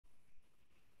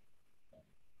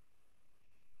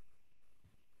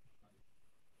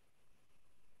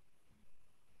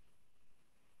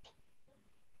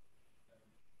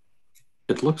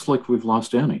It looks like we've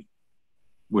lost Annie,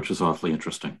 which is awfully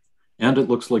interesting. And it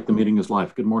looks like the meeting is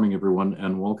live. Good morning, everyone,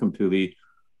 and welcome to the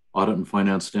Audit and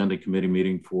Finance Standing Committee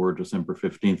meeting for December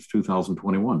 15th,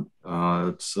 2021.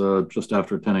 It's just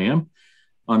after 10 a.m.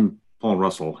 I'm Paul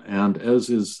Russell, and as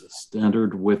is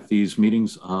standard with these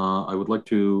meetings, I would like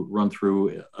to run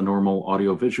through a normal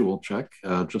audio-visual check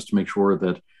just to make sure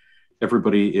that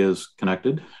everybody is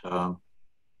connected. I'll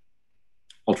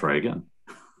try again.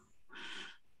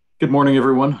 Good morning,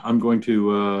 everyone. I'm going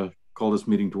to call this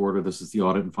meeting to order. This is the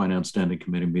Audit and Finance Standing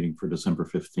Committee meeting for December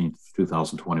 15th,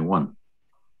 2021.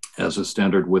 As is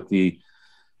standard with the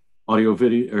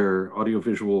audio-visual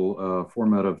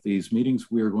format of these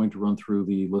meetings, we are going to run through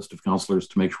the list of councillors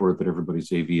to make sure that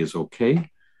everybody's AV is okay.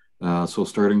 So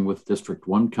starting with District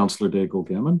 1, Councillor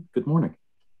Daigle-Gammon, good morning.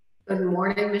 Good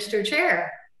morning, Mr.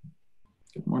 Chair.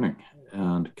 Good morning.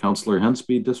 And Councillor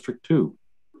Hensby, District 2.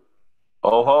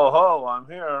 Oh, ho, ho, I'm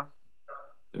here.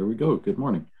 There we go. Good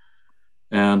morning.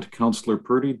 And Councillor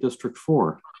Purdy, District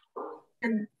 4.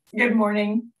 Good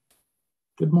morning.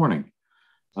 Good morning.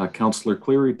 Councillor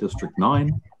Cleary, District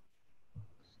 9.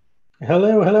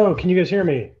 Hello, hello. Can you guys hear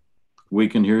me? We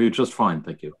can hear you just fine.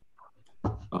 Thank you.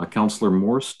 Councillor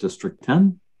Morse, District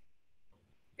 10.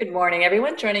 Good morning,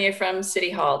 everyone. Joining you from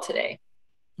City Hall today.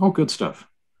 Oh, good stuff.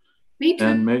 Me too.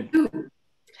 And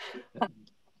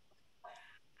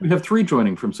we have 3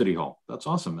 joining from City Hall. That's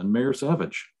awesome. And Mayor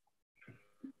Savage.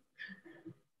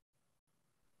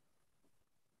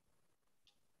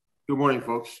 Good morning,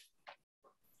 folks.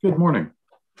 Good morning.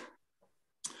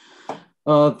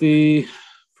 The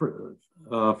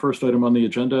first item on the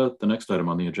agenda, the next item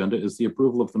on the agenda is the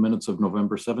approval of the minutes of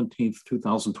November 17th,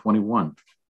 2021.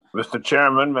 Mr.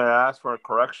 Chairman, may I ask for a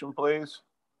correction, please?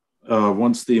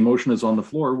 Once the motion is on the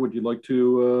floor, would you like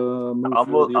to move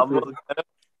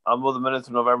I'll move the minutes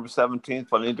of November 17th,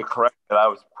 but I need to correct that I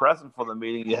was present for the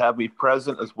meeting. You have me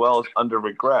present as well as under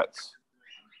regrets.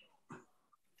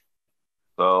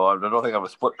 So I don't think I have a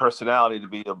split personality to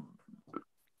be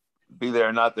there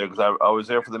or not there, because I was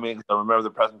there for the meeting. I remember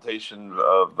the presentation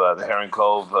of the Herring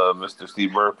Cove, Mr.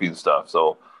 Steve Murphy and stuff.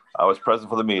 So I was present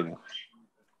for the meeting.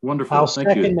 Wonderful. I'll Thank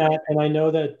second you. that, and I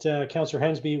know that Councillor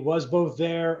Hensby was both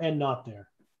there and not there.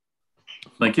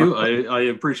 Thank you. I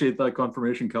appreciate that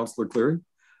confirmation, Councillor Cleary.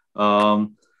 Are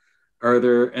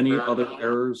there any other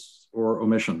errors or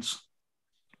omissions?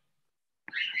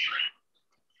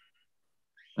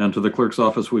 And to the clerk's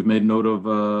office, we've made note of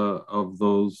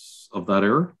that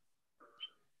error.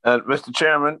 And Mr.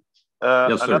 Chairman,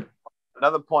 yes, sir.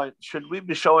 Another point: should we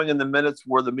be showing in the minutes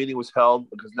where the meeting was held?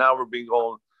 Because now we're being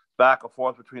going back and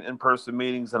forth between in-person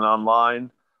meetings and online.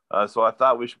 So I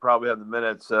thought we should probably have the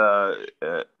minutes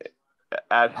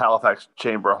at Halifax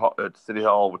Chamber, at City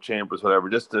Hall with Chambers, whatever,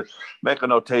 just to make a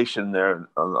notation there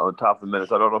on the top of the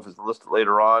minutes. I don't know if it's listed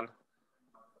later on,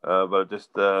 but just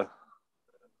I'm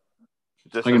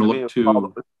going to look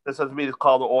to. This says meeting is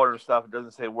called to order and stuff. It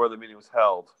doesn't say where the meeting was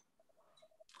held.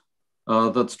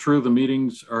 That's true. The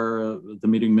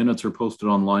meeting minutes are posted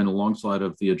online alongside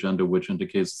of the agenda, which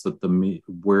indicates that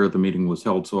where the meeting was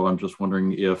held. So I'm just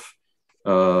wondering if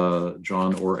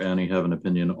John or Annie have an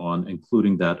opinion on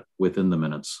including that within the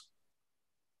minutes.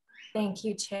 Thank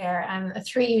you, Chair.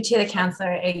 Through you to the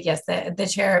councillor, yes, the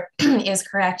chair is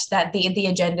correct that the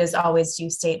agendas always do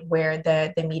state where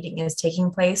the meeting is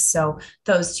taking place. So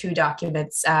those 2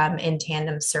 documents in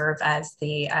tandem serve as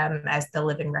the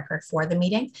living record for the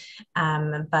meeting.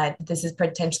 But this is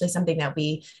potentially something that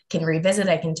we can revisit.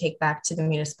 I can take back to the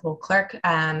municipal clerk.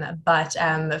 But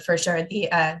for sure, the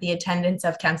attendance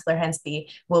of Councillor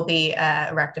Hensby will be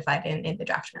rectified in the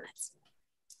draft minutes.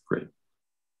 Great.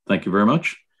 Thank you very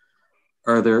much.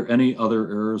 Are there any other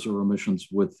errors or omissions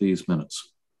with these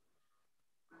minutes?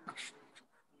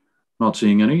 Not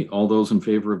seeing any. All those in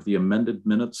favor of the amended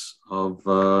minutes of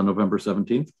November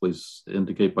 17th, please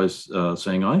indicate by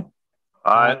saying aye.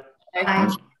 Aye.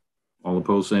 Aye. All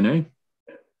opposed, say nay.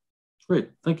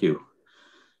 Great, thank you.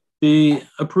 The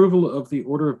approval of the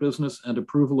order of business and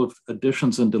approval of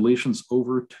additions and deletions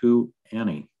over to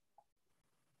Annie.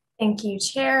 Thank you,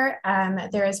 Chair.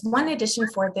 There is one addition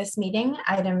for this meeting,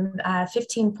 item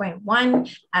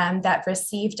 15.1, that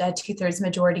received a 2/3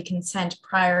 majority consent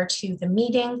prior to the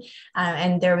meeting,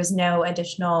 and there was no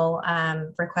additional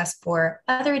request for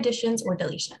other additions or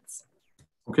deletions.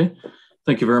 Okay,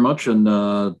 thank you very much. And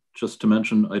just to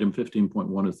mention, item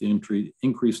 15.1 is the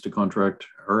increase to contract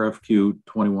RFQ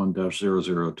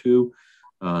 21-002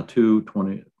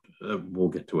 220. We'll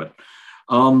get to it.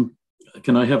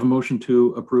 Can I have a motion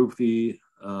to approve the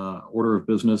order of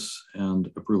business and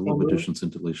approval of additions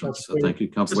and deletions? Thank you,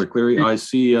 Councillor Cleary. I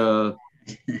see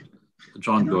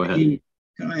John, go ahead.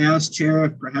 Can I ask, Chair,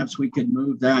 if perhaps we could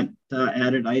move that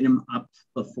added item up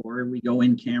before we go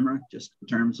in camera, just in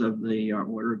terms of the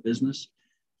order of business?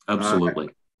 Absolutely.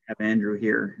 Have Andrew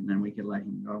here, and then we can let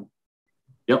him go.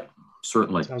 Yep,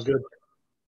 certainly. Sounds good.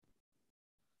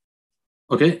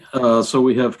 Okay, so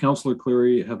we have Councillor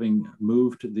Cleary having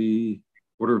moved the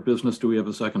order of business. Do we have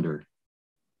a seconder?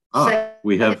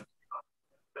 We have.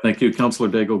 Thank you, Councillor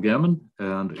Daigle-Gammon,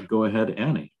 and go ahead,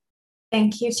 Annie.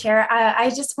 Thank you, Chair. I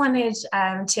just wanted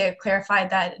to clarify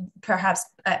that perhaps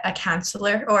a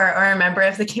councillor or a member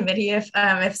of the committee,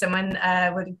 if someone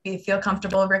would feel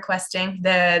comfortable requesting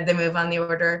the move on the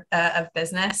order of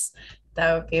business,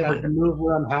 that would be wonderful.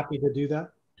 I'm happy to do that.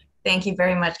 Thank you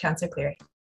very much, Councillor Cleary.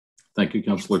 Thank you,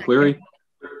 Councillor Cleary.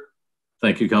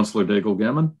 Thank you, Councillor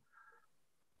Daigle-Gammon.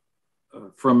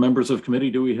 From members of committee,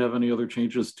 do we have any other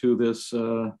changes to this,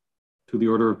 to the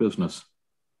order of business?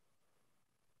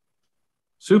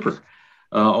 Super.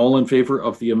 All in favor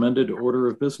of the amended order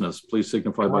of business, please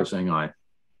signify by saying aye.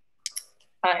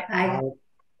 Aye. Aye.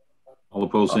 All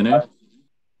opposed, say nay.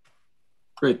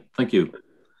 Great, thank you.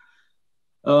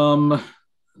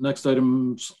 Next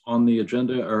items on the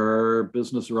agenda are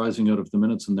business arising out of the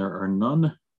minutes, and there are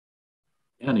none.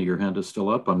 Annie, your hand is still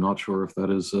up. I'm not sure if that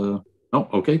is, oh,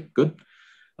 okay, good.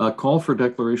 Call for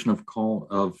declaration of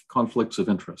conflicts of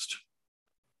interest.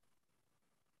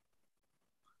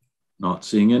 Not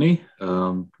seeing any.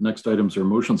 Next items are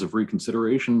motions of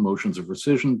reconsideration, motions of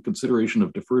rescission, consideration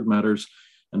of deferred matters,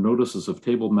 and notices of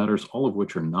tabled matters, all of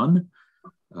which are none.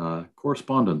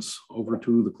 Correspondence, over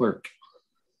to the clerk.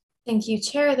 Thank you,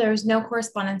 Chair. There is no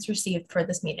correspondence received for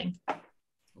this meeting.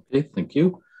 Okay, thank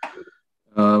you.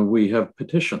 We have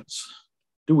petitions.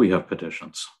 Do we have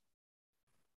petitions?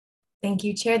 Thank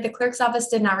you, Chair. The clerk's office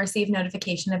did not receive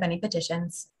notification of any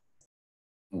petitions.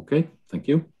 Okay, thank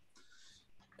you.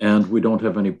 And we don't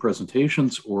have any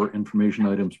presentations or information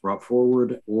items brought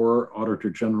forward or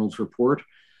Auditor General's report.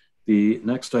 The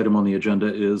next item on the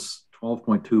agenda is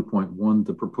 12.2.1,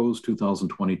 the proposed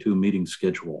 2022 meeting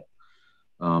schedule.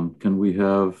 Can we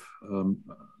have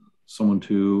someone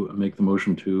to make the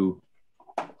motion to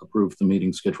approve the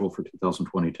meeting schedule for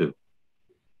 2022?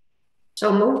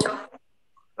 So moved.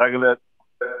 Second it.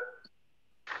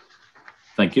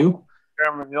 Thank you.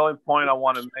 Chairman, the only point I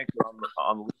want to make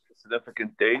on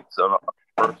significant dates on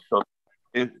first, so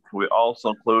if we also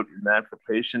include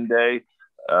Emancipation Day,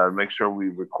 make sure we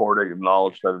record it,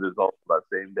 acknowledge that it is also that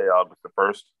same day, August the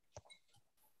 1st.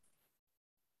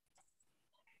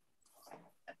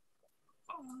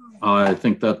 I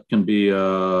think that can be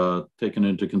taken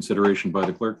into consideration by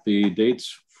the clerk. The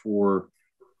dates for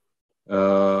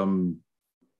the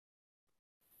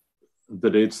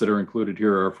dates that are included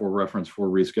here are for reference for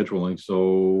rescheduling.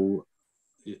 So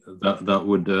that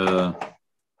would,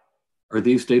 are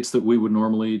these dates that we would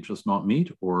normally just not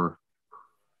meet, or?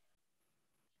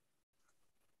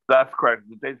 That's correct.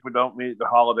 The dates we don't meet, the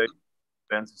holiday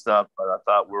events and stuff, but I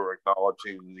thought we were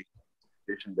acknowledging the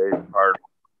vacation days part,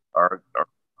 our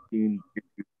team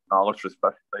acknowledged for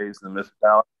special days in the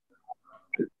municipality.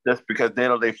 Just because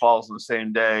Natal Day falls on the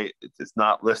same day, it's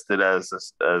not listed as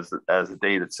a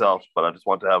date itself, but I just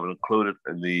want to have it included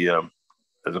in the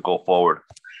as it go forward.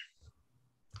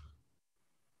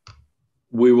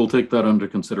 We will take that under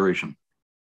consideration.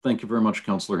 Thank you very much,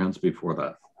 Councillor Hensby, for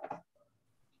that.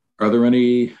 Are there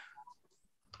any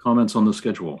comments on the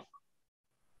schedule?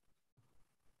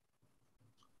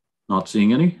 Not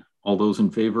seeing any. All those in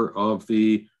favor of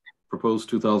the proposed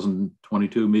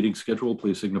 2022 meeting schedule,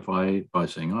 please signify by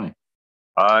saying aye.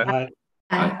 Aye.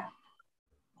 Aye.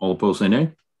 All opposed, say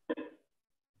nay.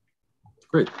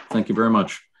 Great, thank you very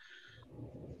much.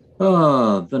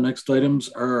 The next items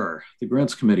are the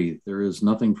Grants Committee. There is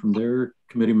nothing from their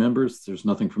committee members. There's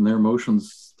nothing from their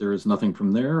motions. There is nothing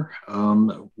from there.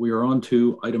 We are on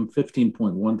to item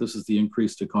 15.1. This is the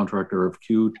increase to contractor of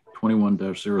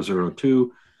Q21-002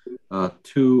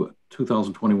 to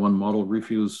 2021 model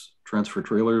refuse transfer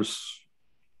trailers,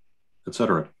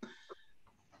 etc.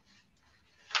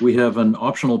 We have an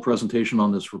optional presentation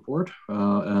on this report,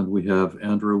 and we have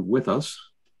Andrew with us.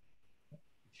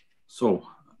 So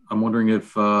I'm wondering if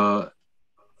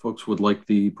folks would like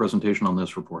the presentation on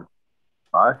this report.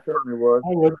 I certainly would. I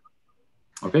would.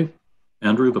 Okay,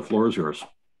 Andrew, the floor is yours.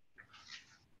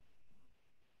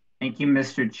 Thank you,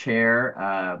 Mr. Chair.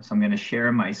 So I'm going to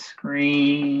share my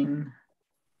screen.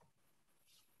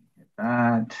 Hit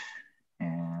that,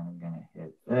 and I'm going to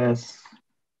hit this.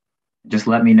 Just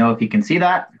let me know if you can see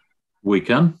that. We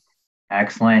can.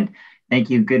 Excellent. Thank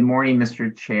you. Good morning,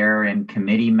 Mr. Chair and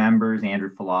committee members.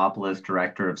 Andrew Philopoulos,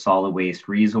 Director of Solid Waste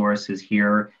Resources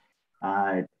here.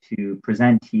 to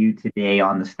present to you today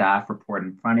on the staff report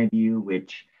in front of you,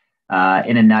 which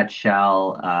in a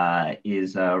nutshell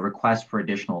is a request for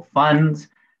additional funds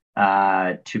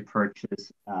to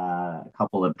purchase a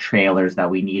couple of trailers that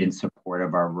we need in support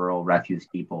of our rural refuse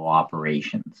depot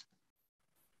operations.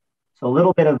 So a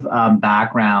little bit of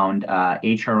background,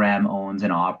 HRM owns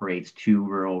and operates 2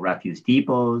 rural refuse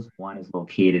depots. One is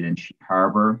located in Sheep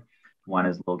Harbor, one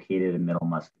is located in Middle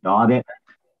Musquodoboit.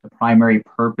 The primary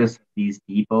purpose of these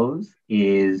depots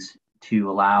is to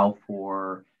allow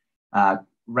for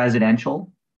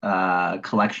residential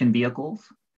collection vehicles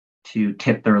to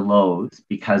tip their loads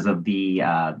because of the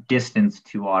distance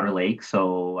to Otter Lake.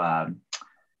 So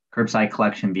curbside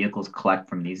collection vehicles collect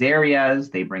from these areas,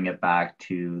 they bring it back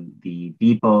to the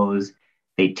depots,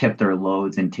 they tip their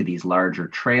loads into these larger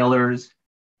trailers.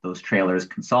 Those trailers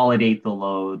consolidate the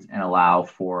loads and allow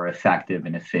for effective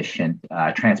and efficient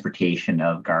transportation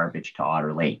of garbage to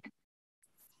Otter Lake.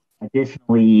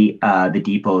 Additionally, the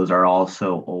depots are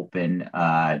also open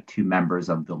to members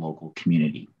of the local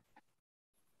community.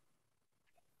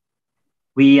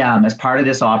 We, as part of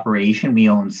this operation, we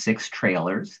own 6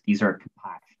 trailers. These are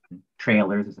compaction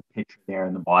trailers. There's a picture there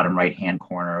in the bottom right-hand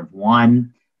corner of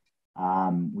one.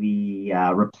 We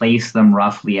replace them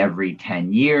roughly every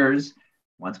 10 years.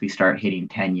 Once we start hitting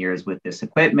 10 years with this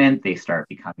equipment, they start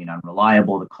becoming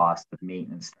unreliable. The cost of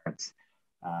maintenance starts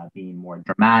being more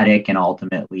dramatic, and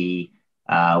ultimately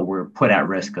we're put at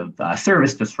risk of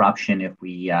service disruption if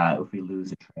we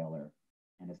lose a trailer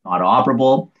and it's not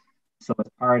operable. So as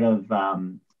part of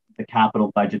the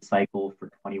capital budget cycle for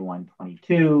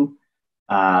 21-22,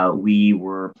 we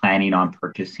were planning on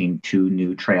purchasing 2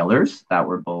 new trailers that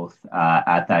were both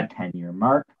at that 10-year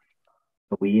mark.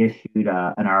 So we issued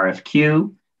an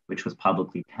RFQ, which was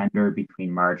publicly tendered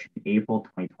between March and April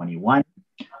 2021.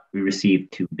 We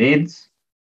received 2 bids.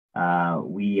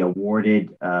 We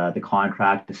awarded the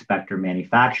contract to Spectre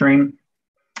Manufacturing.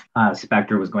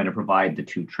 Spectre was going to provide the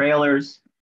 2 trailers.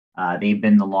 They've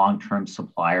been the long-term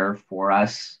supplier for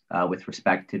us with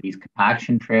respect to these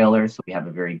compaction trailers, so we have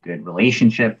a very good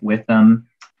relationship with them.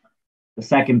 The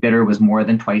second bidder was more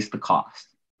than twice the cost.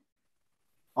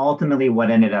 Ultimately,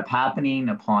 what ended up happening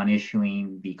upon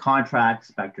issuing the contract,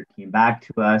 Spectre came back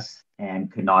to us and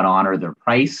could not honor their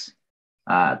price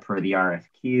per the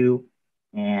RFQ,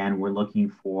 and we're looking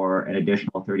for an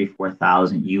additional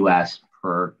 $34,000 US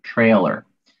per trailer.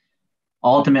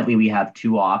 Ultimately, we have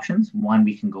 2 options. One,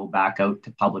 we can go back out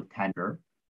to public tender.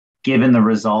 Given the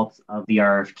results of the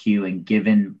RFQ and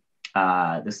given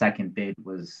the second bid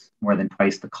was more than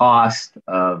twice the cost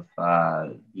of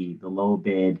the low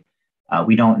bid,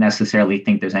 we don't necessarily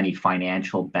think there's any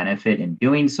financial benefit in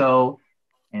doing so.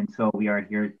 And so we are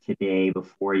here today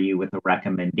before you with a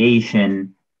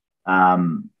recommendation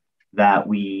that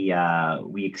we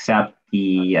accept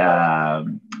the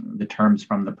terms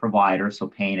from the provider, so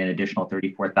paying an additional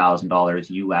 $34,000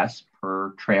 US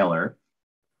per trailer.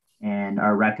 And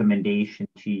our recommendation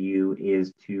to you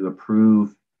is to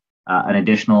approve an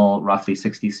additional roughly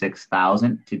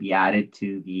 $66,000 to be added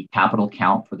to the capital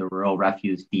count for the rural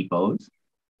refuse depots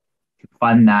to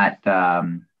fund that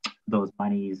those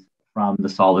monies from the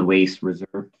solid waste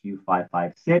reserve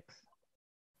Q556,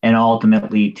 and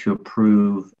ultimately to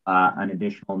approve an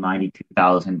additional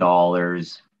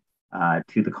 $92,000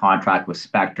 to the contract with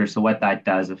Spectre. So what that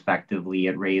does effectively,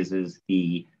 it raises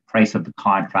the price of the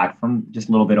contract from just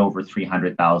a little bit over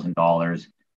 $300,000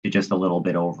 to just a little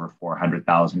bit over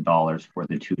 $400,000 for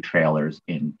the 2 trailers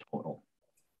in total.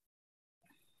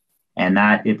 And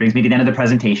that, it brings me to the end of the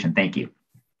presentation. Thank you.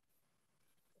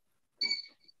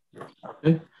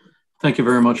 Okay. Thank you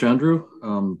very much, Andrew.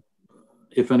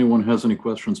 If anyone has any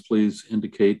questions, please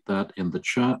indicate that in the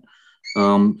chat.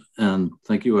 And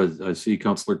thank you. I see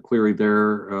Councillor Cleary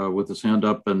there with his hand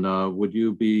up. And would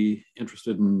you be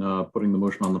interested in putting the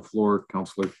motion on the floor,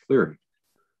 Councillor Cleary?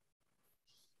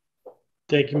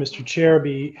 Thank you, Mr. Chair. I'd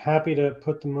be happy to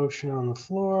put the motion on the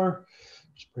floor.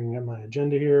 Just bring up my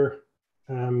agenda here.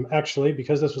 Actually,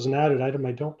 because this was an added item,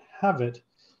 I don't have it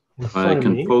in front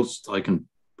of me. Oh,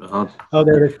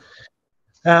 there it is.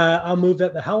 I'll move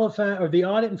that the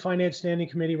Audit and Finance Standing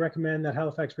Committee recommend that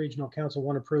Halifax Regional Council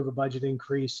 1 approve a budget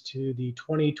increase to the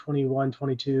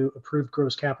 2021-22 approved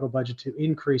gross capital budget to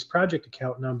increase project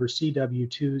account number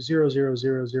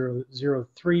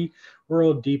CW20000003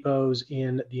 rural depots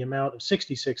in the amount of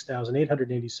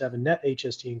 66,887 net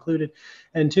HST included,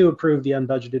 and 2, approve the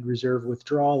unbudgeted reserve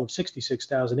withdrawal of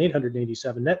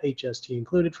 66,887 net HST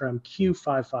included from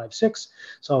Q556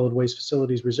 Solid Waste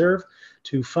Facilities Reserve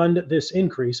to fund this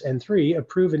increase, and 3,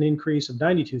 approve an increase of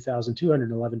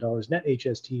 $92,211 net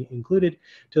HST included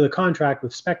to the contract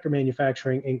with Spectre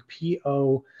Manufacturing Inc.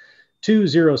 PO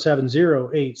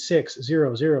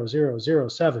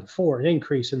 20708600007 for an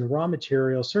increase in the raw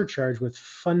material surcharge with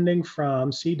funding from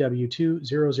CW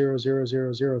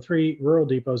 2000003 rural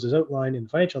depots as outlined in the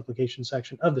financial application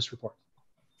section of this report.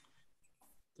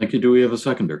 Thank you. Do we have a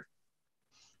seconder?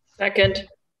 Second.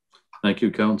 Thank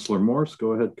you, Councillor Morse.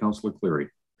 Go ahead, Councillor Cleary.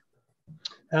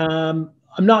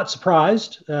 I'm not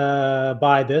surprised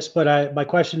by this, but my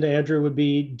question to Andrew would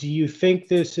be, do you think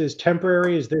this is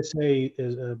temporary? Is this a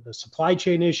supply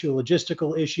chain issue, a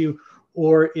logistical issue,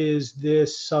 or is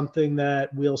this something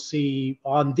that we'll see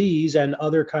on these and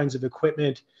other kinds of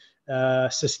equipment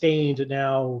sustained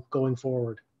now going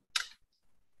forward?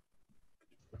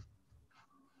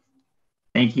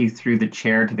 Thank you through the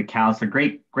chair to the councillor.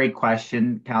 Great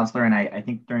question, councillor. And I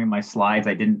think during my slides,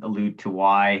 I didn't allude to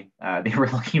why they were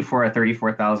looking for a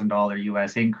 $34,000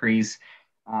 US increase.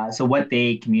 So what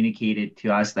they communicated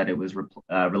to us that it was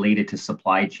related to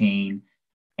supply chain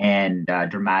and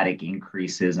dramatic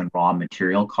increases in raw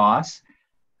material costs.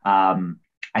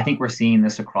 I think we're seeing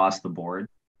this across the board.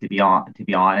 To be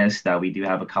honest, we do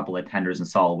have a couple of tenders in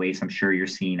solid waste. I'm sure you're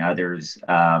seeing others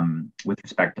with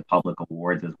respect to public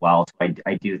awards as well. So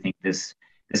I do think this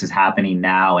is happening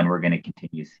now, and we're going to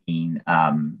continue seeing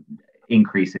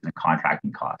increases in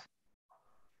contracting costs.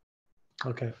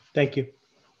 Okay, thank you.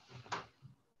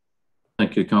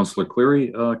 Thank you, Councillor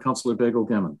Cleary. Councillor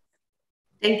Bagel-Gammon.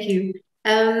 Thank you.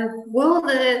 Will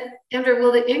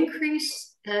the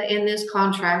increase in this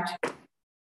contract,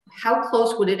 how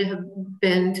close would it have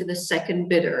been to the second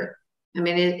bidder? I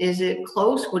mean, is it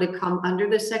close? Would it come under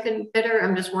the second bidder?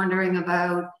 I'm just wondering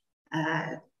about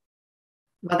if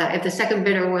the second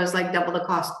bidder was like double the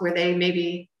cost, were they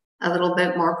maybe a little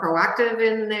bit more proactive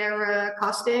in their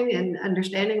costing and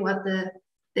understanding what the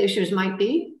issues might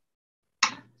be?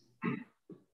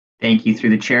 Thank you through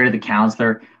the chair to the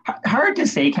councillor. Hard to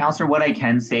say, councillor. What I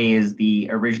can say is the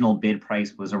original bid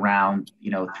price was around,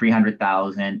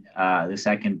 $300,000. The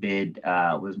second bid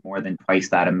was more than twice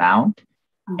that amount,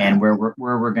 okay. And where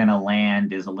we're going to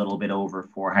land is a little bit over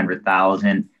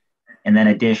 $400,000. And then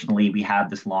additionally, we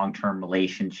have this long-term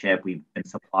relationship. We've been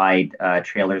supplied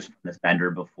trailers from this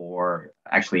vendor before.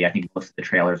 Actually, I think most of the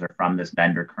trailers are from this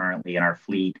vendor currently in our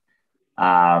fleet,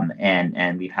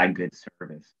 and we've had good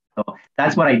service. So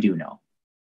that's what I do know.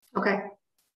 Okay.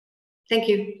 Thank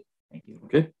you. Thank you.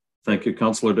 Okay. Thank you,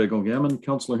 Councillor Bagel-Gammon.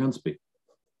 Councillor Hensby.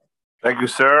 Thank you,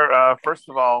 sir. First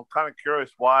of all, I'm kind of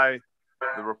curious why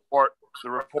the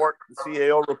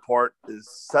CAO report is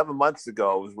 7 months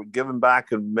ago. It was given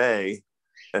back in May.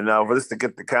 And now for this to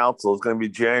get to council, it's going to be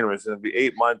January. It's going to be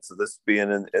 8 months of this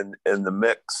being in the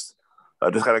mix.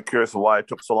 Just kind of curious why it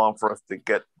took so long for us to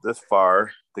get this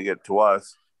far to get to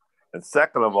us. And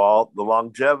second of all, the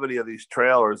longevity of these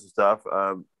trailers and stuff,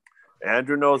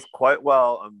 Andrew knows quite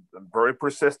well. I'm very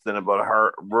persistent about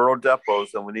our rural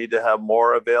depots, and we need to have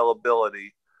more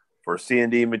availability for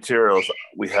C&D materials.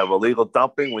 We have illegal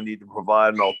dumping. We need to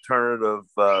provide an alternative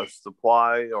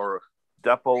supply or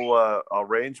depot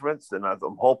arrangements. And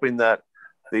I'm hoping that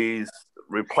these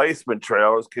replacement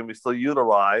trailers can be still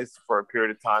utilized for a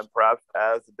period of time, perhaps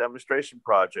as a demonstration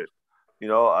project. If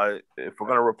we're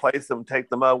going to replace them, take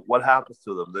them out, what happens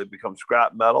to them? They become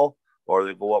scrap metal, or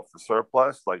they go up for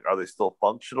surplus? Like, are they still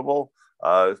functionable?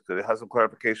 Could it have some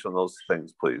clarification on those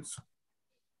things, please?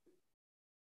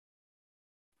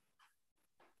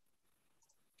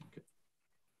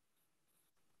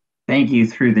 Thank you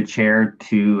through the chair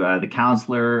to the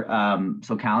councillor.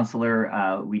 So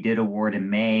councillor, we did award in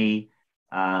May.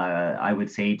 I would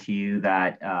say to you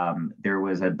that there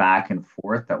was a back and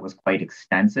forth that was quite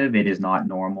extensive. It is not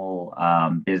normal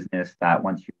business that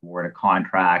once you award a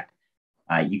contract,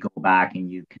 you go back and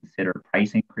you consider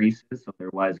price increases. So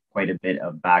there was quite a bit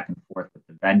of back and forth with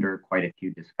the vendor, quite a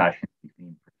few discussions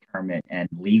between procurement and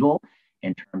legal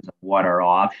in terms of what our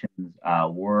options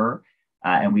were.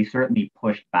 And we certainly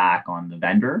pushed back on the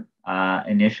vendor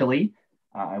initially,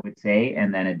 I would say.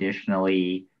 And then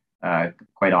additionally,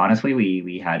 quite honestly,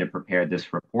 we had to prepare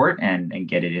this report and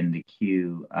get it in the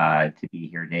queue to be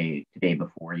here today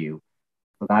before you.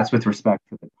 So that's with respect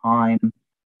to the time.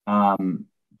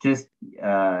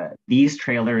 These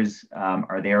trailers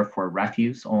are there for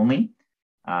refuse only.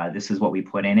 This is what we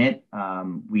put in it.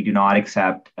 We do not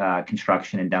accept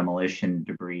construction and demolition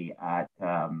debris at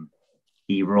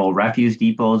The rural refuse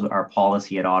depots, our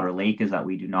policy at Otter Lake is that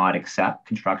we do not accept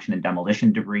construction and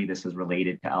demolition debris. This is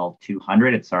related to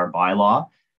L200. It's our bylaw,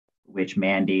 which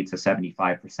mandates a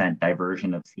 75%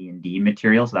 diversion of C&D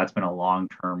material. So that's been a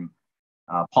long-term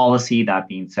policy. That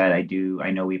being said,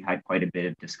 I know we've had quite a bit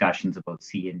of discussions about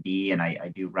C&D, and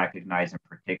I do recognize in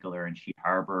particular in Sheep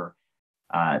Harbor,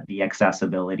 the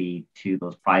accessibility to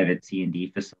those private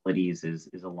C&D facilities is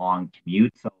a long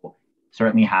commute. So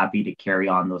certainly happy to carry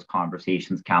on those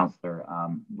conversations, Councillor,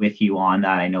 with you on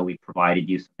that. I know we provided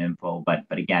you some info, but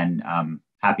again,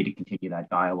 happy to continue that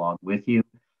dialogue with you.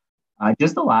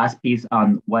 Just the last piece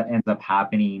on what ends up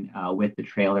happening with the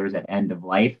trailers at end of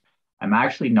life. I'm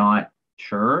actually not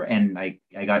sure, and I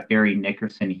got Barry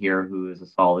Nickerson here, who is a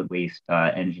solid waste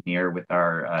engineer with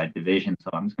our division.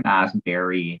 So I'm just going to ask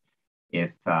Barry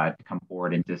if to come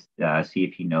forward and just see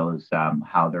if he knows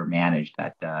how they're managed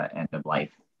at end of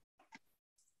life.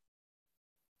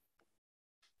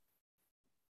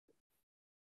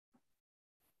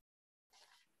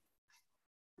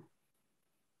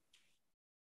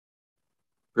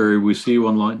 Barry, we see you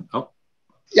online. Oh.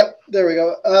 Yep, there we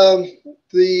go.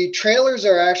 The trailers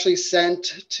are actually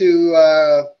sent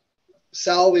to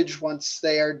salvage once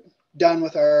they are done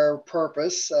with our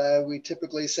purpose. We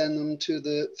typically send them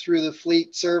to through the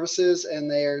fleet services,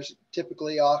 and they are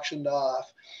typically auctioned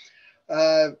off.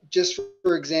 Just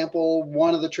for example,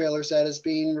 one of the trailers that is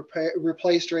being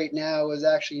replaced right now is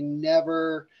actually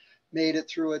never made it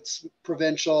through its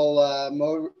provincial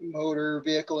motor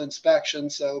vehicle inspection.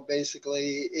 So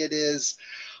basically it is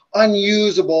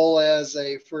unusable as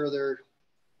a further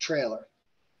trailer.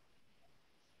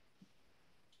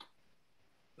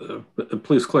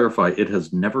 Please clarify, it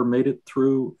has never made it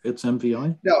through its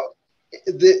MVI? No,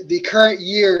 the current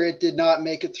year it did not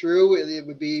make it through. It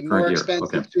would be more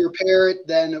expensive to repair it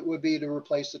than it would be to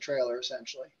replace the trailer,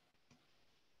 essentially.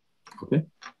 Okay,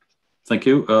 thank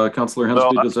you. Councillor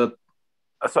Hensby, does that?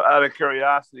 So out of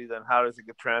curiosity, then how does it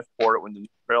get transported when the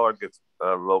trailer gets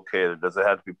located? Does it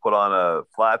have to be put on a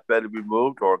flatbed to be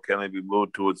moved, or can it be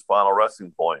moved to its final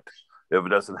resting point if it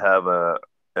doesn't have a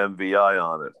MVI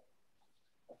on it?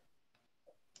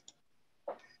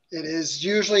 It is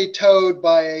usually towed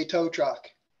by a tow truck.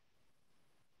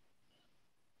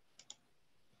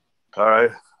 All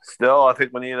right. Still, I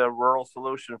think we need a rural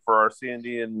solution for our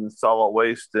C&D and solid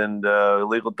waste and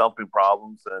illegal dumping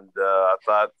problems. And I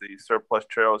thought the surplus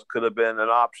trailers could have been an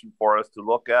option for us to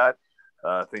look at.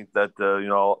 I think that,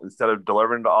 instead of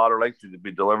delivering to Otter Lake, to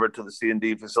be delivered to the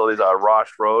C&D facilities on Ross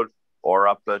Road or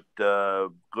up at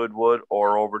Goodwood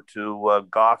or over to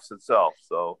Goff's itself.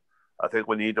 So I think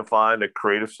we need to find a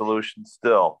creative solution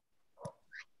still.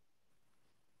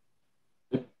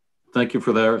 Thank you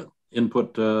for that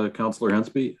input, Councillor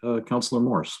Hensby. Councillor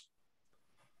Morse.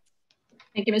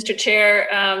 Thank you, Mr.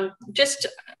 Chair.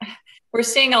 We're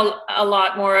seeing a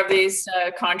lot more of these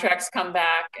contracts come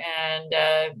back, and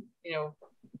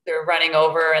they're running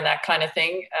over and that kind of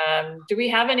thing. Do we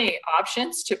have any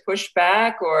options to push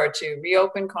back or to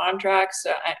reopen contracts?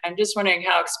 I'm just wondering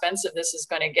how expensive this is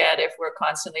going to get if we're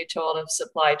constantly told of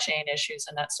supply chain issues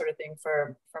and that sort of thing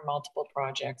for multiple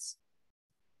projects.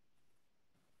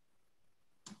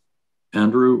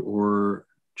 Andrew or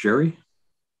Jerry?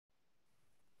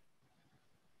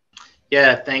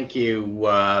 Yeah, thank you.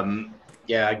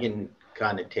 Yeah, I can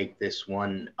kind of take this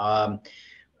one.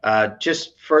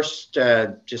 Just first,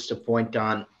 just a point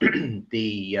on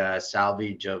the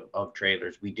salvage of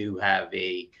trailers. We do have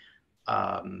a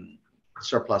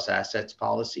surplus assets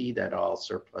policy that all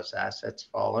surplus assets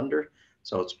fall under.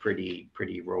 So it's pretty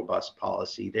robust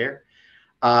policy there.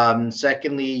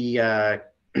 Secondly,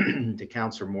 to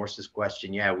Councillor Morse's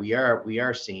question, yeah, we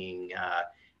are seeing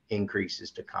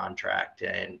increases to contract,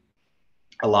 and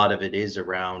a lot of it is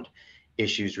around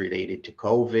issues related to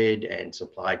COVID and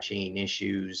supply chain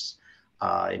issues,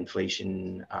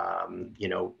 inflation.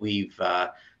 We've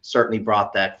certainly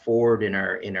brought that forward in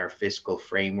our fiscal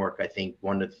framework. I think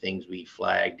one of the things we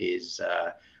flagged is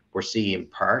we're seeing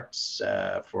parts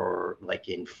for like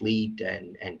in fleet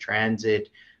and transit,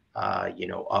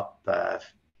 up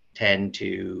 10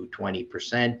 to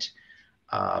 20%.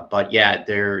 But yeah,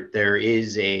 there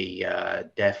is a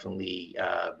definitely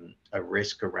a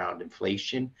risk around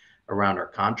inflation around our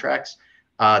contracts.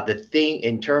 The thing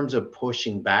in terms of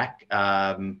pushing back,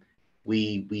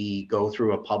 we go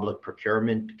through a public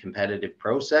procurement competitive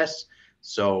process.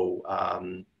 So,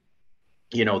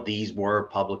 these were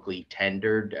publicly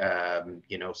tendered,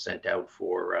 sent out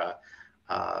for,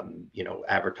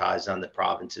 advertised on the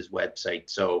province's website.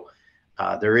 So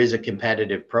there is a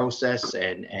competitive process,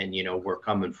 and we're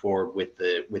coming forward with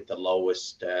the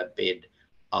lowest bid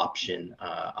option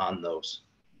on those.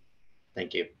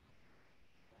 Thank you.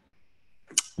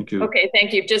 Thank you. Okay,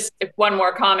 thank you. Just one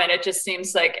more comment. It just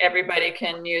seems like everybody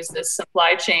can use this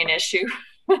supply chain issue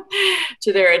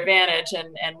to their advantage,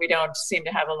 and we don't seem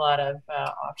to have a lot of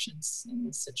options in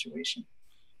this situation.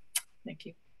 Thank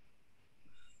you.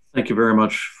 Thank you very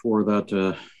much for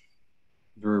that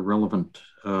very relevant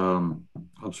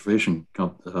observation,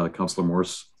 Councillor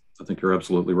Morse. I think you're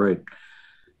absolutely right.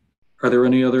 Are there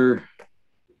any other?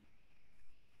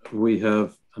 We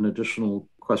have an additional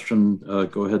question.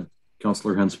 Go ahead,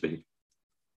 Councillor Hensby.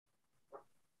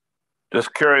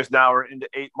 Just curious, now we're into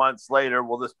 8 months later,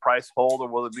 will this price hold or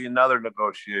will it be another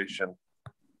negotiation?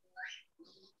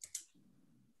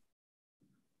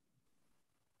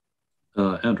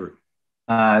 Andrew.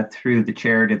 Through the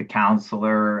chair to the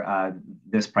councillor,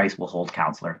 this price will hold,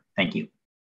 councillor. Thank you.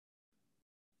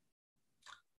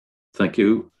 Thank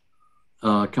you.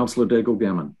 Councillor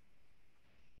Daigle-Gammon.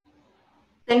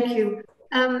 Thank you.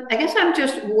 I guess I'm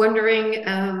just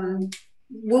wondering,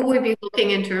 will we be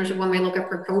looking in terms of when we look at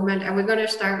procurement, are we going to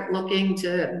start looking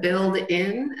to build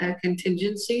in a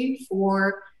contingency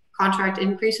for contract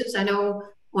increases? I know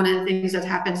one of the things that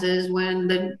happens is when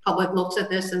the public looks at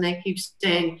this and they keep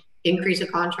saying, increase a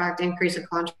contract, increase a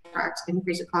contract,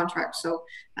 increase a contract. So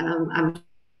I'm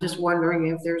just wondering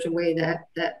if there's a way that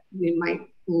we might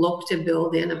look to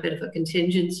build in a bit of a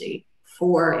contingency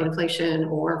for inflation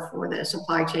or for the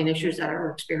supply chain issues that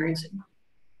are experiencing.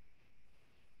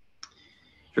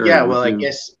 Sure, yeah, well, I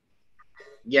guess,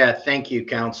 yeah, thank you,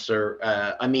 Councillor.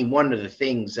 I mean, one of the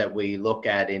things that we look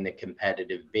at in a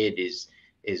competitive bid is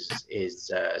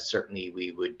certainly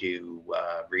we would do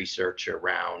research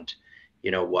around,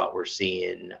 you know, what we're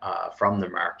seeing from the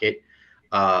market.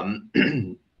 A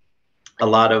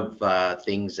lot of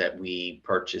things that we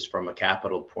purchase from a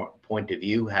capital point of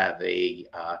view have a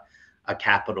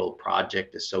capital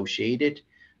project associated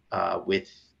with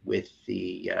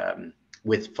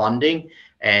funding,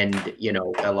 and you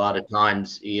know, a lot of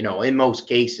times, you know, in most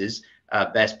cases,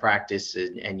 best practice,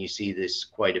 and you see this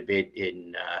quite a bit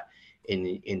in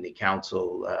the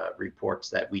council reports,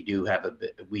 that we do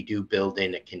build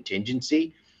in a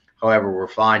contingency. However, we're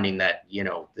finding that, you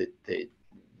know,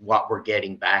 what we're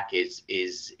getting back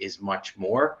is much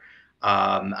more.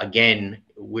 Again,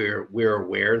 we're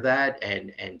aware of that,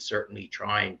 and certainly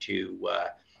trying to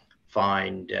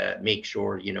make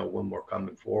sure, you know, when we're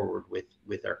coming forward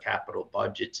with our capital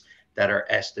budgets, that our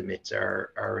estimates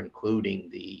are including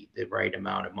the right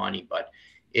amount of money. But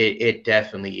it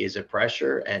definitely is a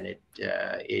pressure, and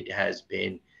it has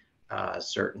been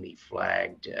certainly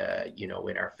flagged, you know,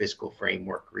 in our fiscal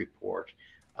framework report,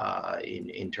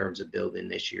 in terms of building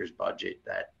this year's budget,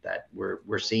 that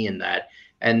we're seeing that.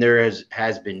 And there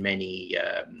has been many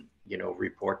you know,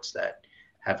 reports that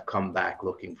have come back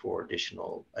looking for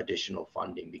additional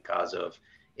funding because of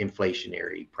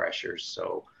inflationary pressures.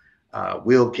 So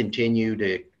we'll continue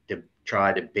to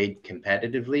try to bid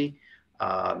competitively,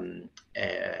 or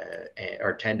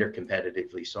tender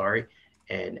competitively, sorry,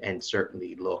 and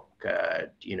certainly look,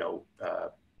 you know,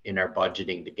 in our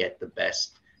budgeting to get the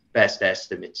best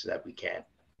estimates that we can.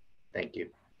 Thank you.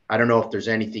 I don't know if there's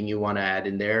anything you want to add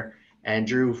in there,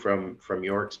 Andrew, from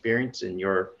your experience in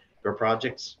your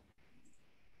projects.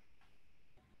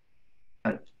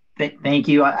 Thank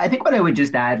you. I think what I would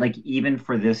just add, like, even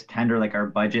for this tender, like, our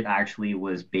budget actually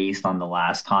was based on the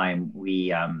last time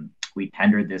we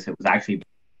tendered this. It was actually the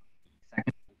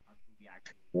second we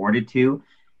actually awarded to,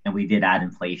 and we did add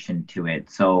inflation to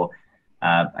it. So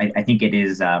I think it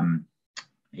is,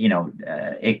 you know,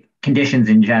 conditions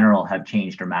in general have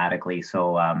changed dramatically.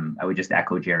 So I would just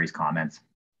echo Jerry's comments.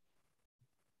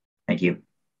 Thank you.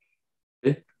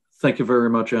 Okay. Thank you very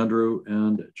much, Andrew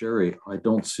and Jerry. I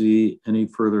don't see any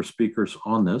further speakers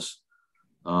on this.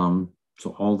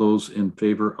 So all those in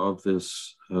favor of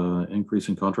this increase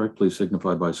in contract, please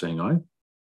signify by saying aye.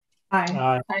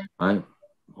 Aye. Aye. Aye.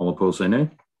 All opposed, say nay.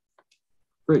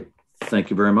 Great. Thank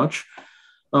you very much.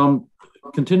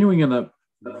 Continuing in that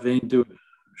vein,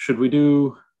 should we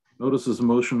do notices of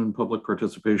motion and public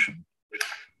participation?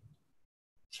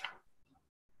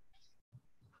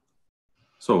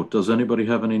 So does anybody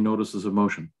have any notices of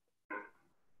motion?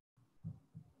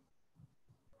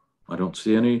 I don't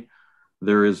see any.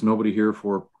 There is nobody here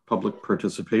for public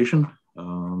participation.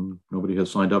 Nobody has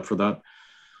signed up for that.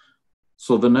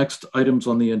 So the next items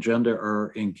on the agenda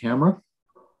are in camera.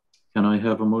 Can I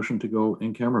have a motion to go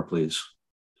in camera, please?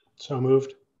 So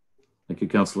moved. Thank you,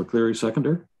 Councillor Cleary.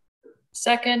 Seconder?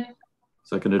 Second.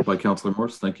 Seconded by Councillor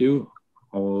Morse. Thank you.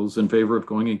 All those in favor of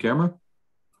going in camera?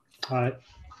 Aye.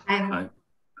 Aye.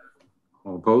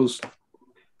 All opposed?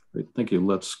 Great, thank you.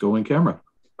 Let's go in camera.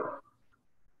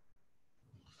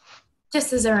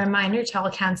 Just as a reminder to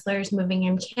all counselors moving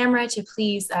in camera to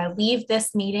please leave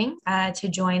this meeting to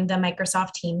join the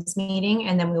Microsoft Teams meeting,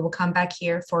 and then we will come back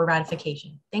here for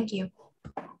ratification. Thank you.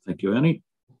 Thank you, Annie.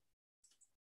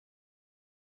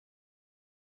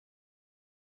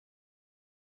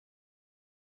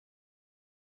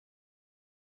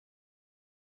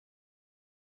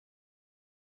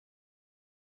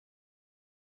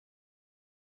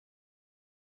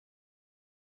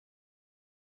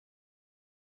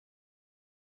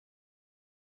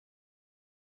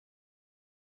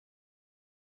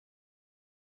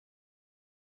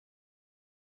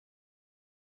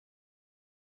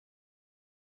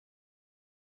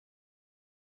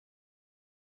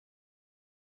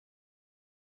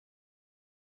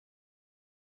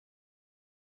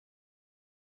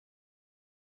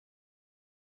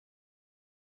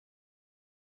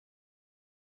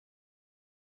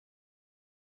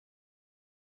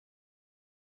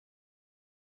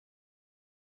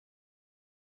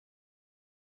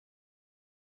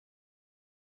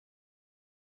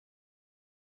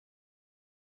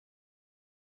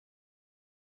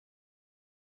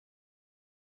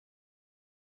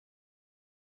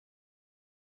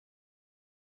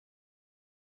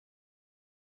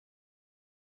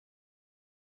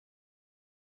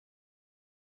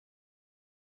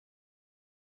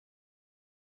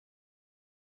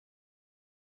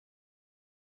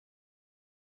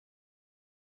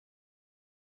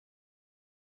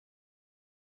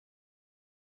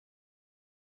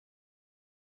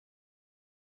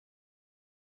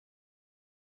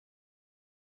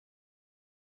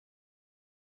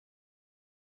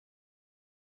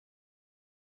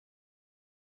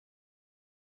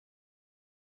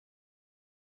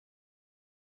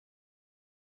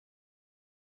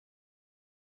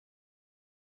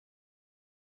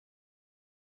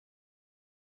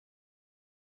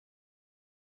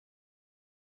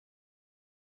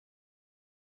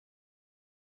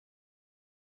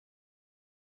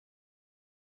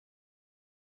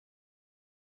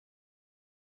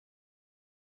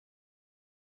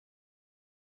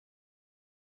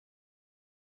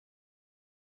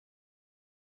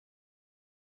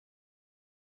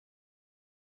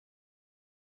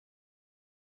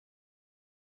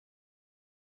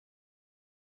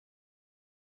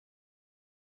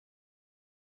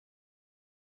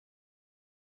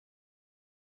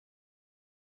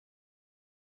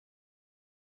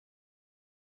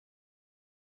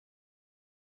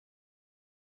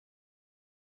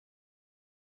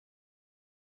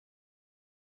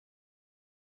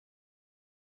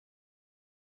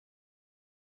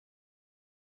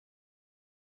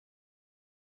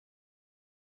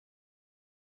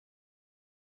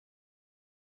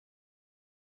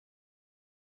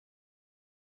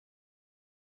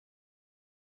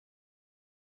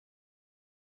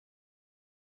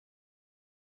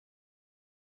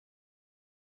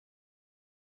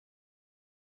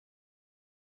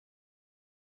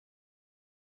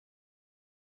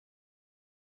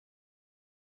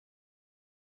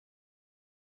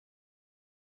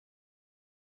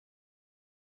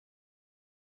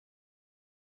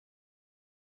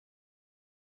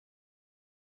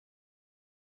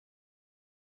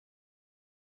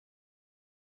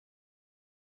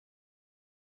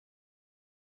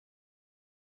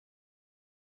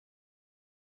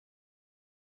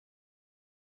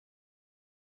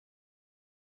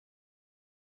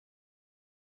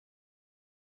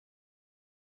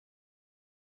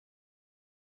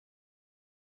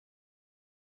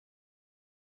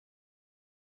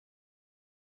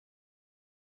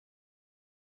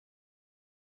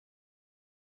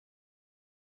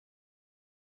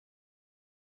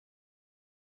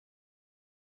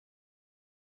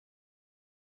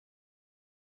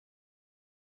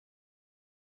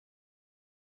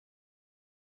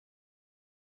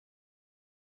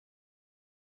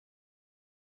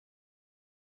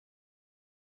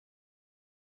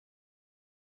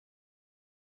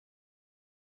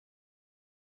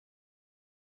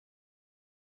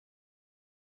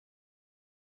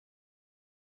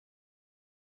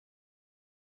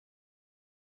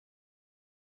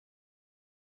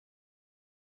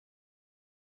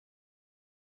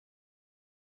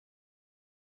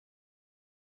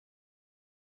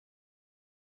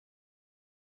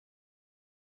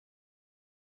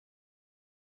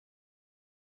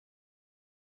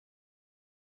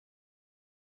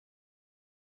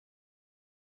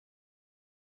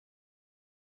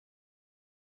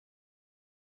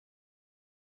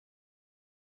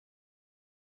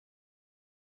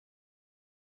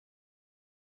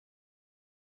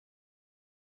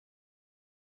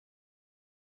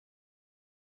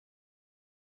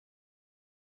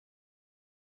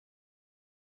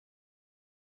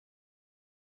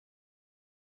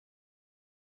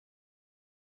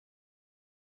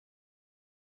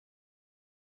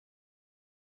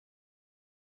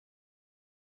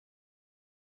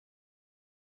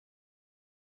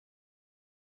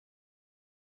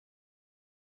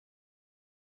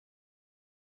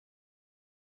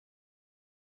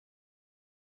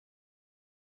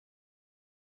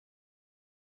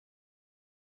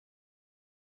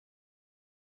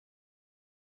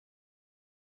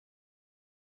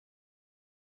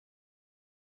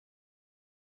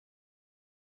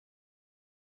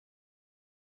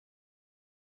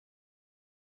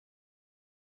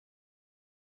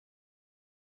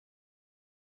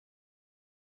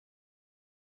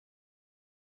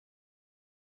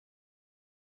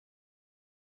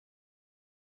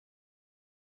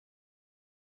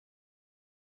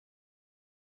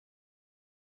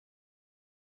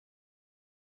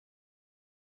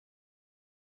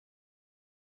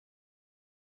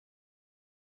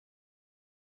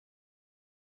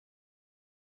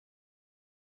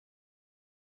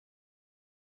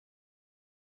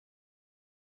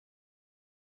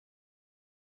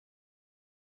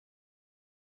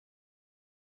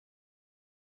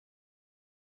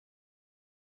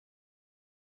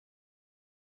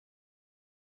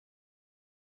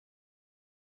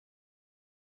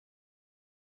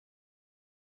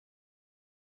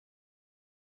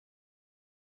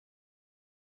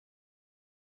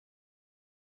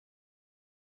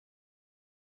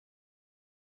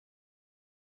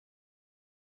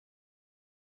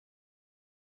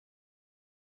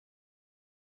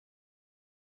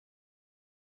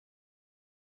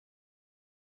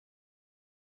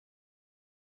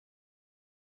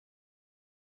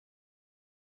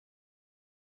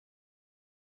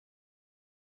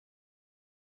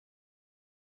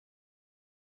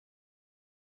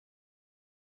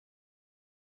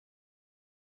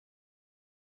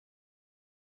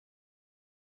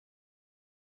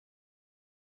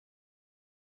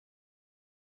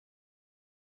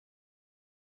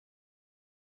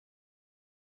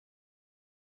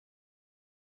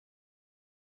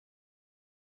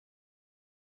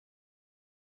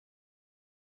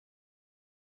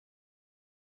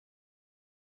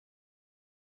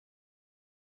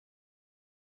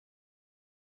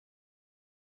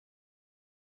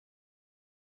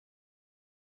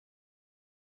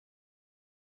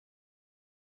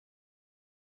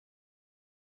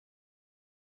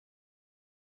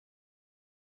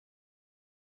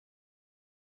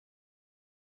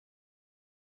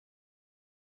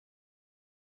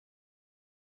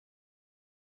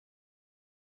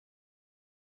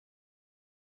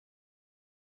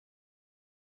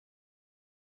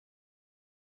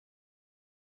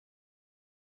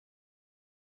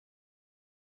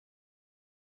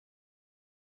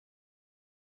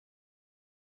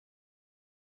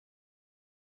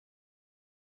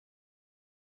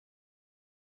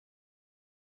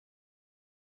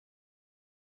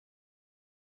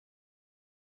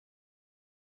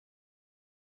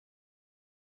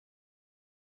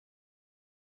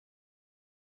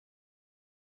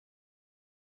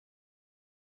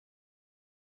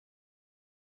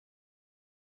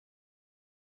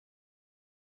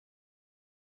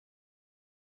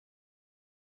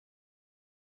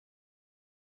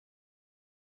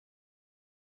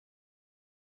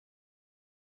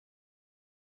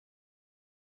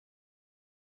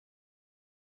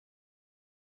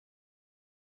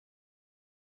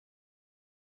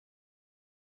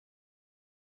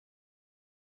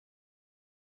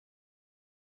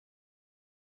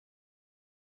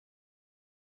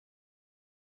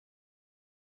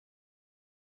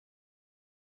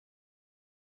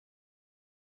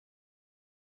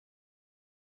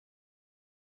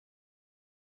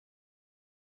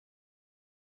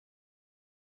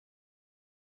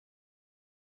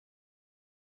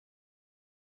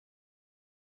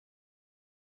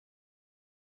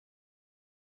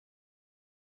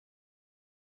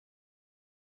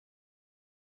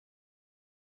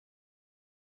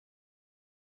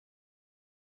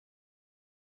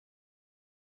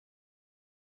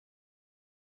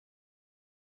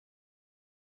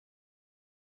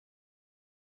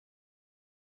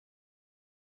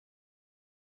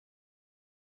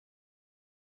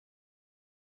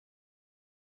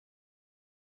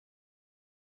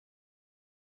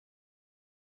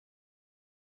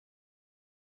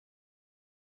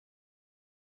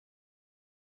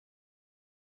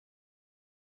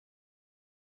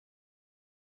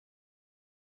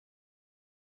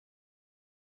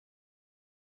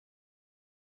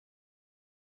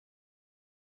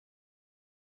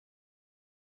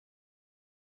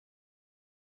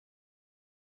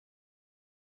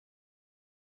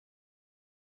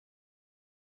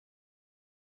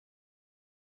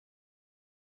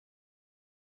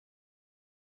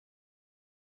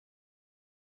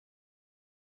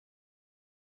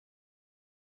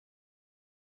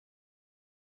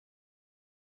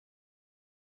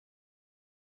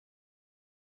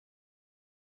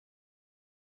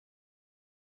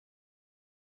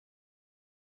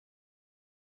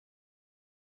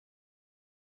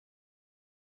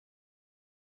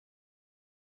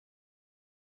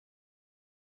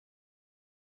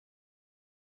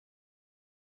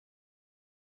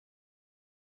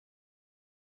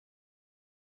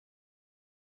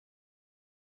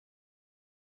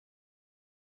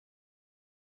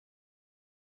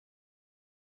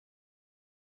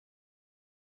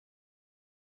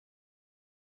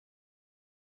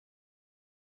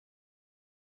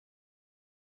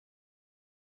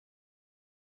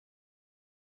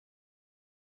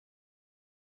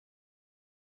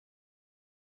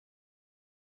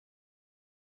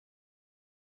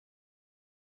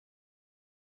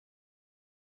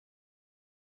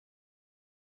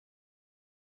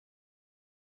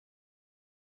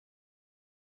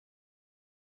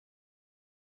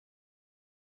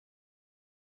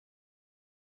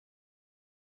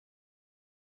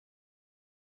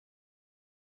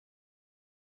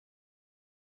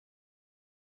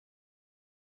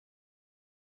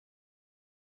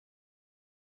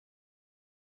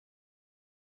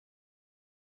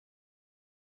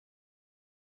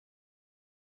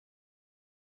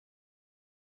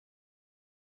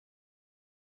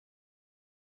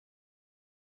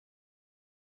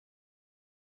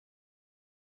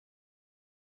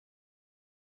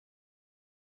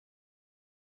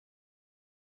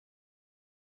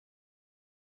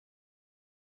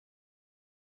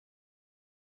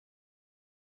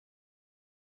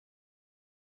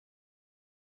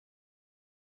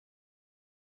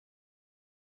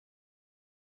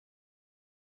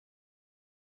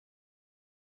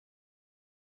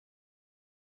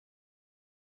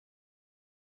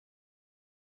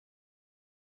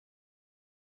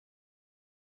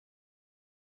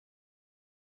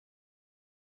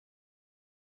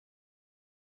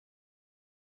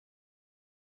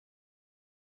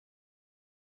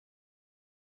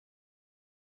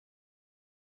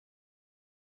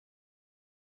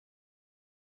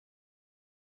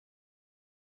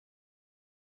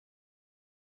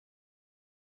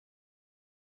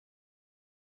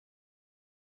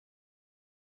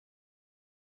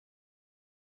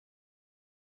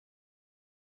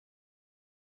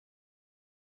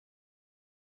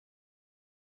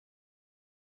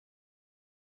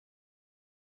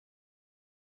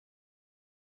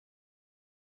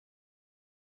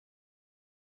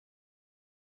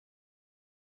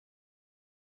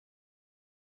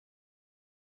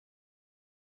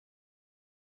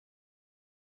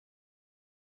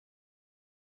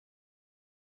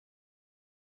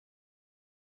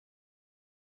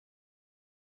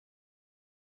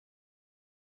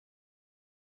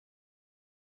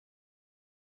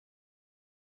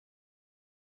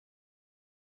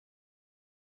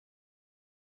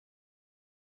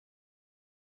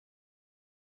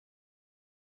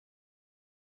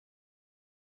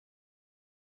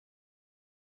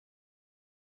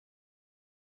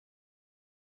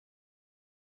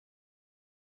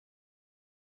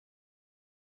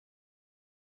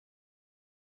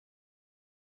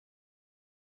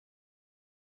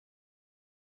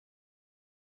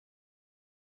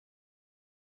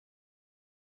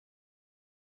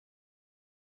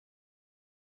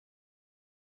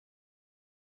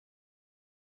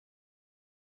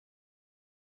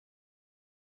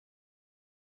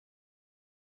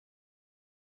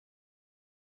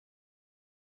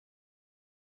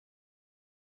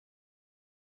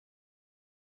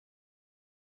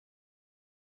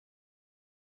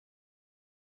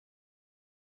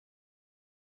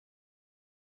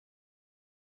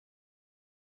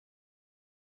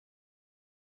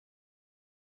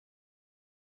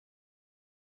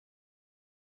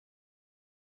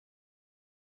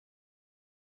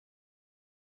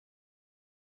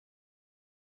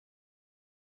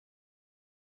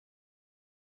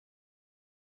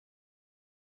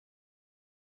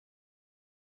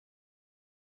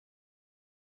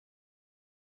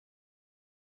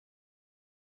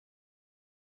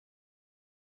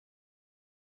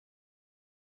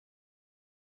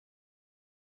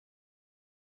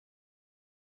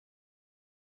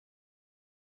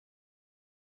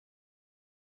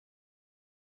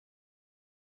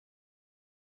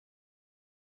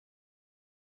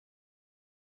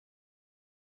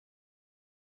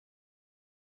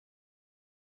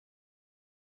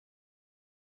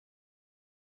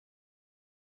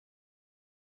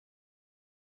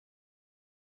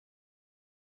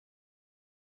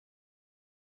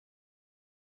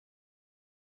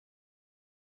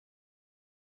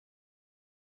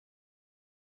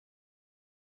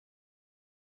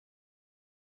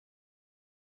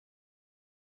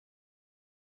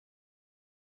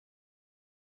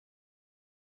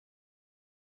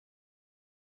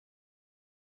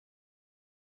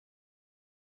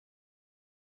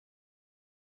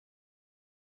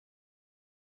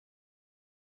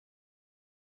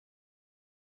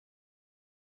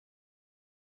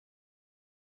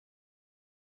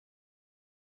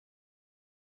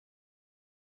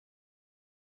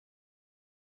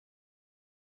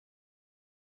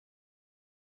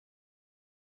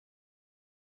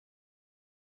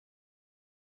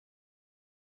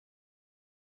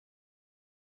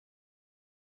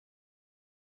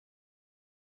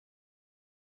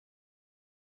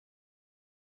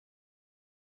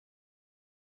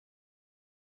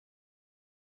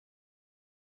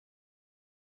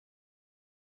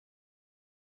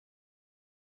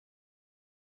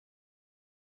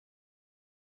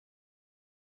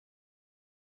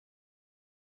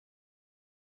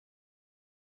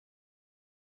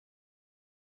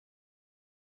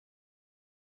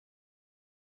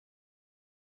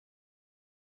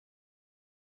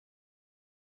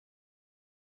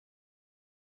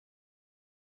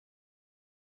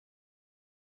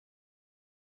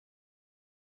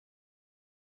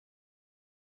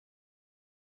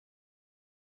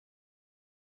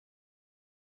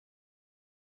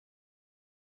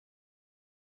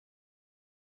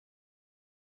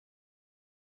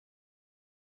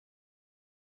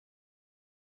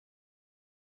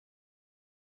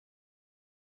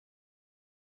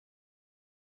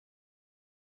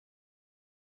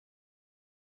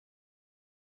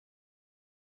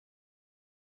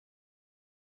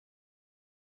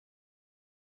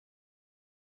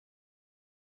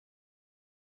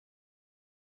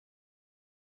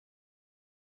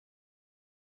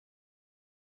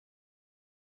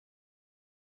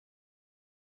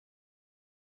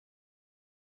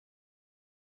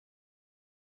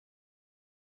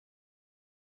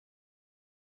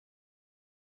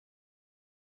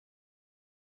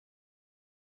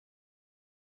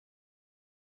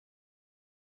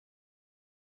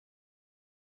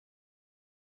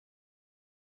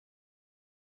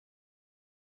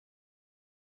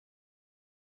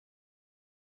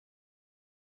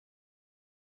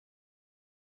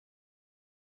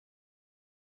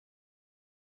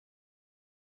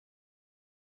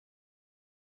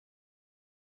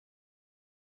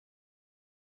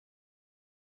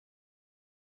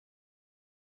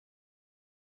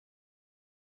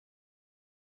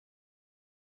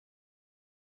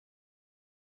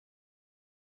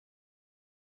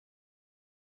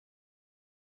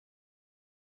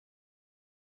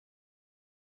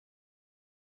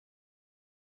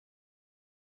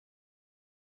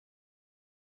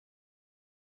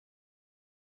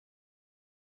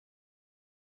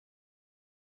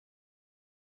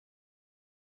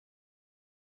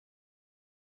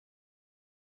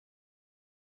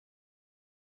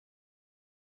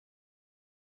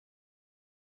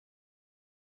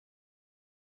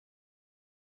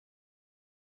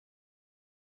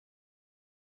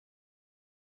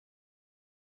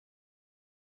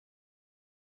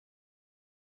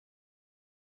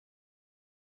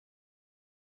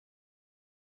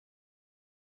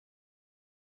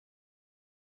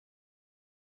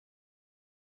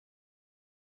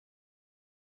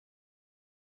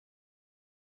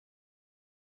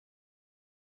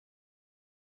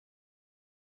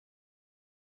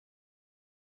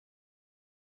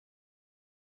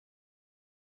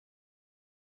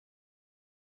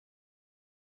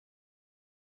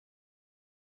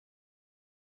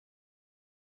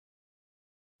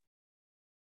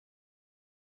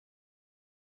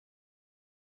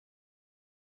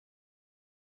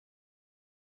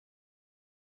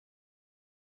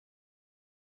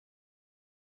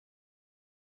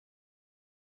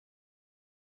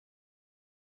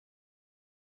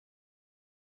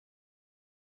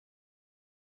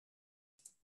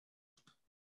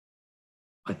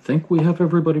 I think we have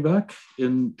everybody back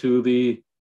into the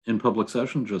in-public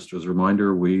session. Just as a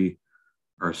reminder, we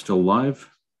are still live.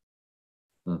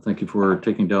 Thank you for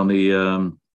taking down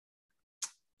the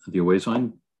away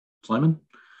sign, Simon.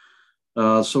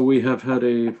 So we have had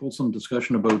a fulsome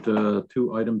discussion about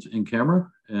 2 items in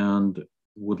camera and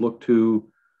would look to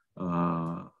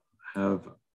have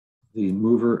the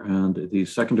mover and the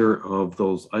seconder of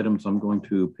those items. I'm going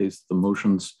to paste the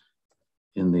motions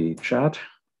in the chat.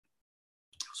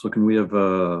 So can we have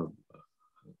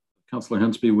Councillor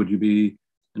Hensby, would you be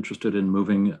interested in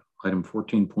moving item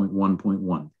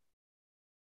 14.1.1?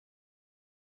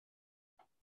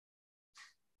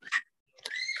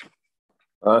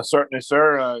 Certainly,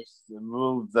 sir.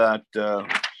 Move that the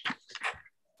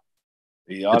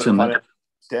Audit and Finance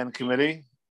Standing Committee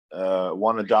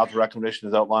one, adopt the recommendation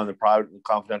as outlined in the private and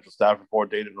confidential staff report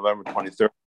dated November 23rd,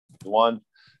 2021,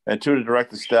 and 2, to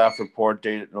direct the staff report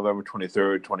dated November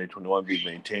 23rd, 2021 be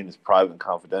maintained as private and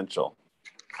confidential.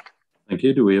 Thank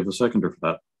you. Do we have a seconder for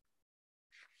that?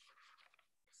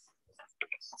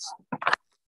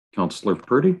 Councillor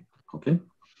Purdy. Okay.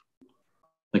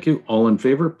 Thank you. All in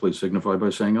favor, please signify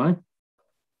by saying aye.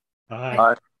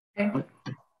 Aye. Aye.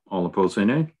 All opposed, say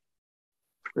nay.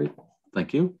 Great.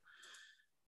 Thank you.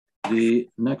 The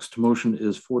next motion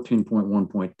is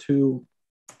 14.1.2,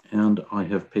 and I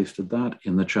have pasted that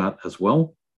in the chat as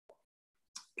well.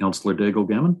 Councillor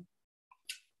Daigle-Gammon.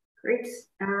 Great.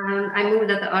 I move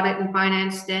that the Audit and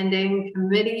Finance Standing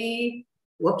Committee,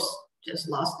 whoops, just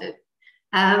lost it,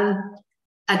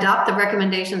 adopt the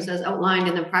recommendations as outlined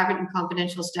in the private and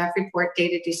confidential staff report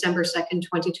dated December 2nd,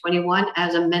 2021,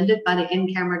 as amended by the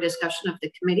in-camera discussion of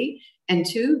the committee, and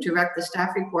 2, direct the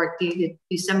staff report dated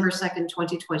December 2nd,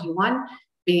 2021,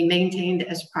 be maintained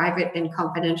as private and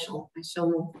confidential. I so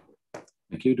move.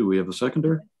 Thank you. Do we have a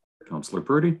seconder? Councillor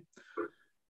Purdy.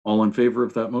 All in favor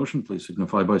of that motion, please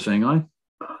signify by saying aye.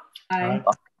 Aye.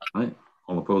 Aye.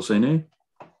 All opposed, say nay.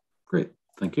 Great.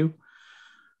 Thank you.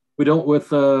 We dealt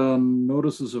with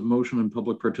notices of motion and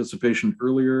public participation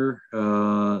earlier.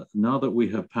 Now that we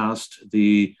have passed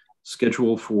the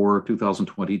schedule for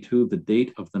 2022, the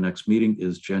date of the next meeting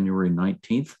is January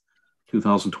 19th,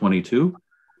 2022.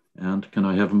 And can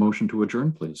I have a motion to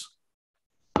adjourn, please?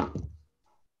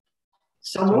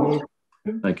 So moved.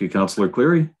 Thank you, Councillor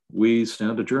Cleary. We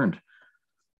stand adjourned.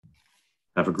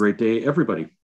 Have a great day, everybody.